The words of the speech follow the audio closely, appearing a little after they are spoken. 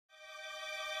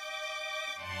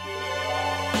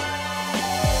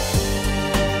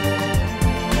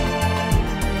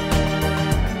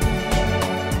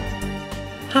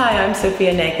Hi, I'm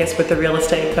Sophia Nakis with the Real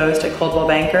Estate Post at Coldwell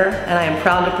Banker, and I am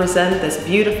proud to present this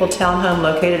beautiful townhome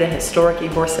located in historic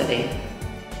Ybor City.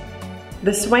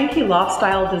 The swanky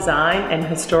loft-style design and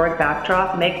historic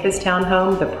backdrop make this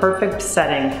townhome the perfect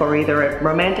setting for either a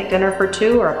romantic dinner for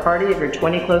two or a party of your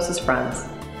 20 closest friends.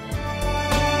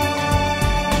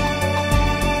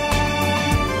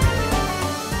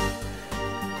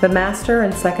 The master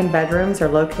and second bedrooms are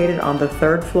located on the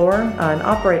third floor and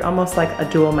operate almost like a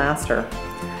dual master.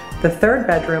 The third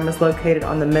bedroom is located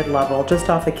on the mid-level, just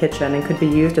off the kitchen, and could be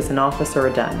used as an office or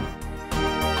a den.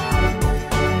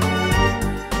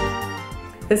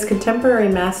 This contemporary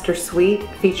master suite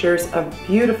features a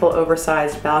beautiful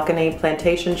oversized balcony,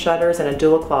 plantation shutters, and a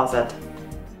dual closet.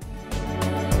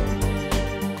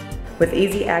 With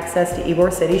easy access to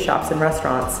Ybor City shops and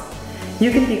restaurants.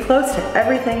 You can be close to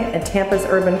everything Tampa's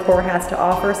urban core has to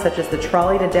offer, such as the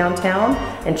trolley to downtown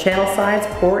and Channelside's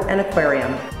port and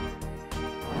aquarium.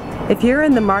 If you're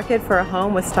in the market for a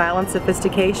home with style and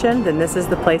sophistication, then this is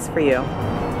the place for you.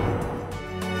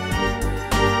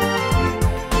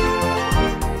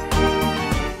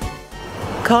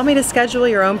 Call me to schedule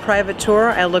your own private tour.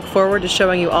 I look forward to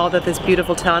showing you all that this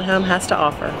beautiful townhome has to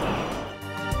offer.